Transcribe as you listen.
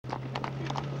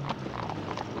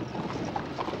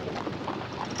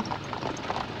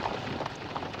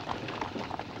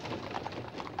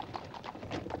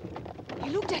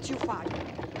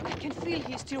feel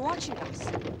he's still watching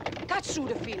us. Cut through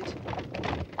the field.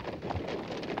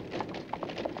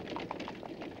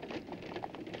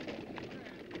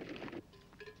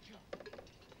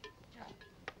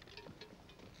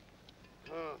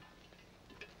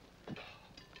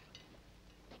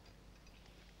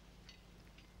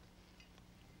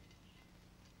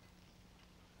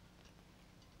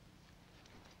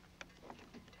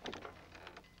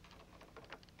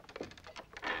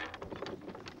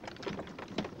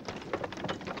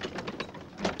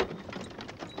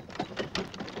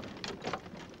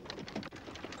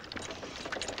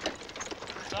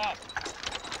 Stop!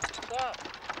 Stop!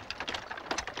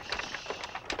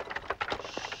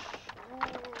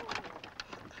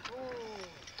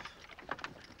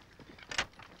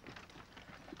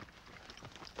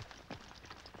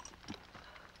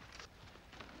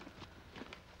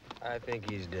 I think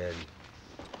he's dead.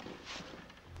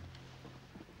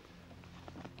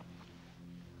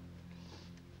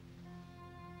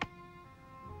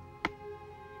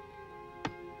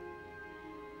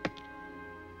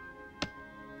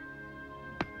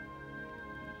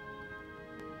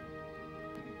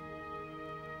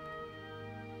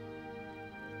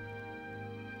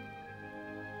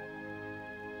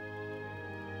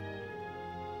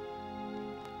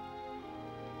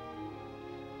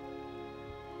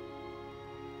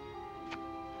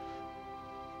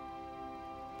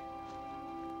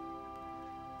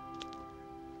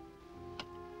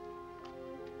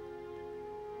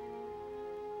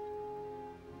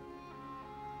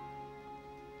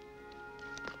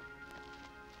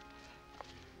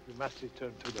 We must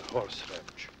return to the horse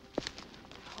ranch.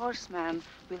 Horseman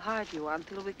will hide you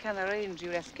until we can arrange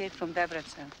your escape from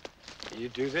Debrecen. You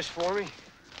do this for me?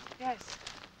 Yes,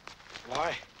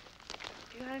 Why?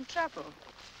 you are in trouble.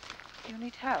 You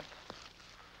need help.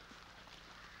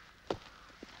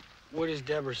 What is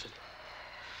Debrecen?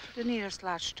 The nearest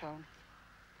large town.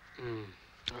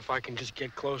 If I can just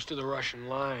get close to the Russian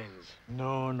lines.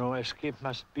 No, escape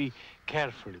must be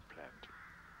carefully planned.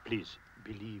 Please,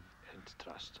 believe and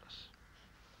trust us.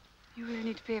 You will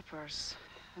need papers,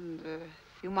 and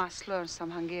you must learn some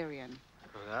Hungarian.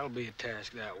 Well, that'll be a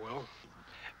task that will.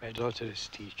 My daughter is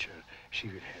teacher. She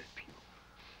will help you.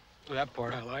 Well, that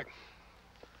part I like.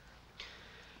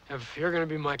 If you're gonna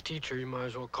be my teacher, you might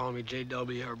as well call me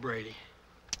JW or Brady.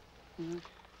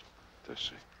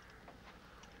 Tessék.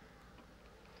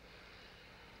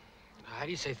 How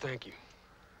do you say thank you?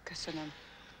 Köszönöm.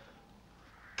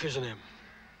 Köszönöm.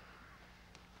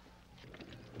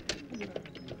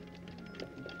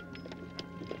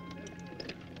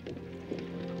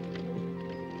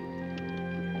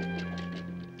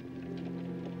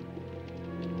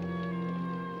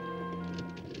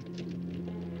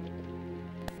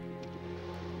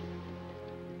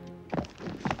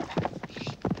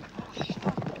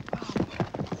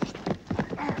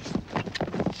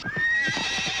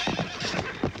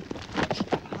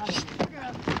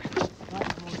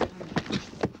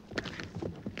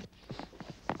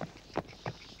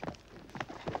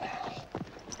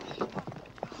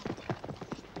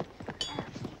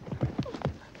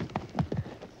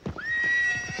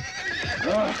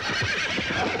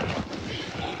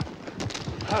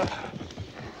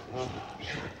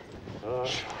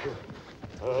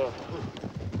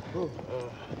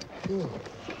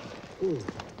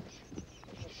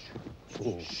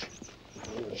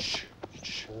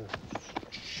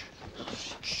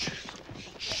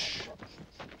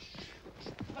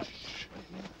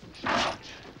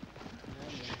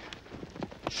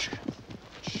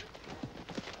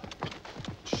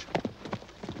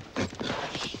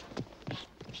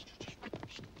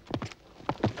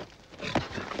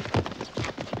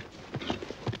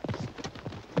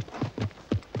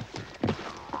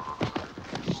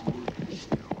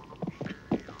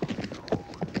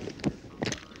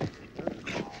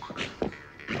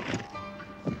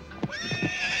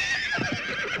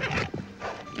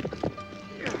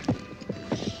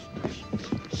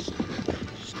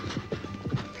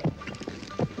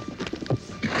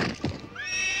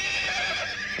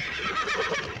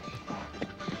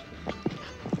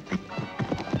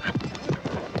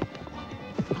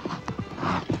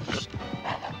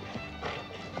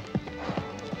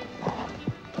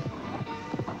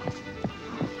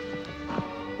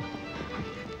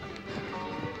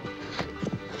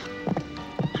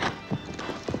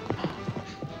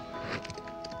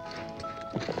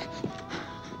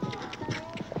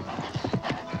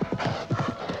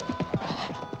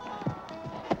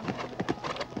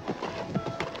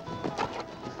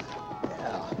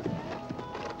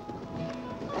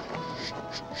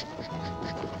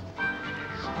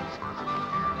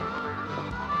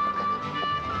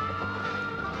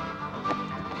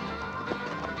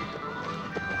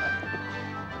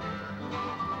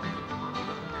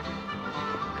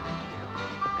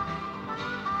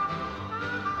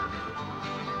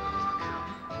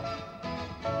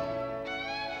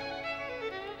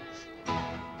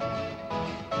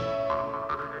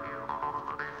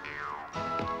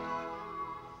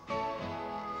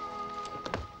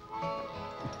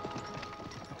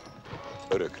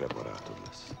 Örökre barátod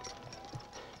lesz.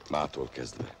 Mától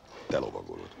kezdve te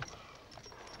lovagolod.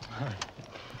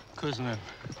 Köszönöm.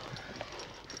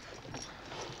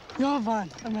 Jó van,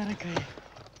 amerikai.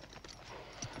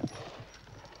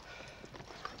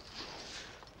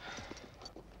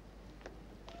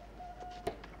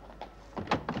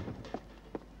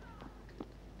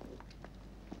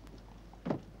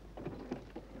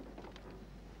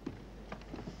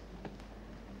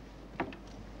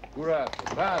 Uram,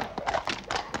 rám!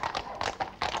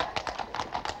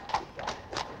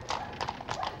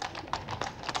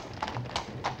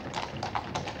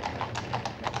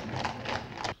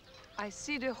 I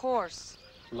see the horse.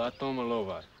 Látom a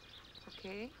lovat.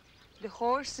 Okay. The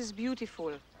horse is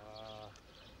beautiful.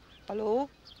 Hello?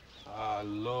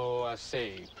 Aloha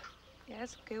szép.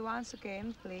 Yes, okay, once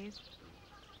again, please.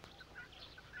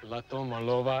 Látom a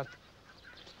lovat.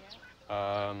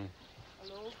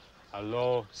 Hello?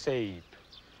 Alo szép.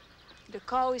 The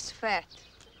cow is fat.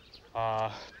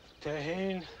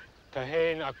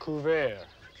 Tehén a couvert.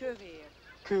 Kövér.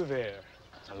 Couvert.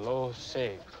 Alo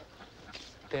szép.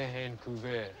 Tehén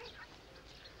couvert.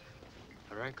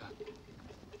 Aranka,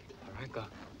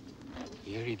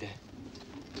 jöjj ide.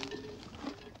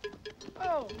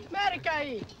 Ó,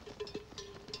 amerikai!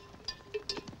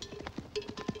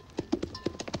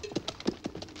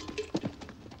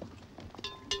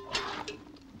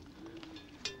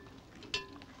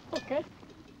 Okay.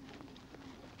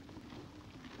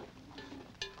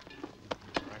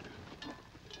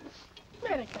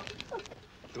 America.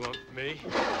 You want me?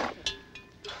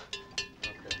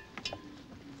 Okay.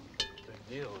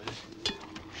 The deal is...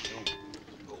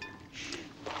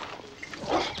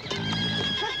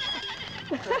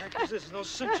 What the heck is this? There's no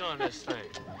cinch on this thing.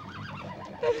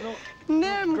 There's no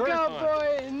Nim, girth on it.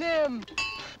 cowboy, nim.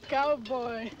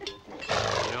 Cowboy.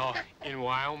 You know, in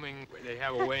Wyoming, they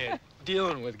have a way of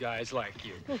dealing with guys like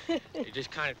you. You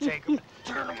just kind of take them,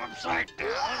 turn them upside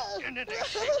down, and then they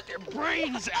shake their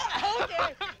brains out.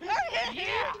 Okay,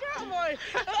 Yeah. cowboy.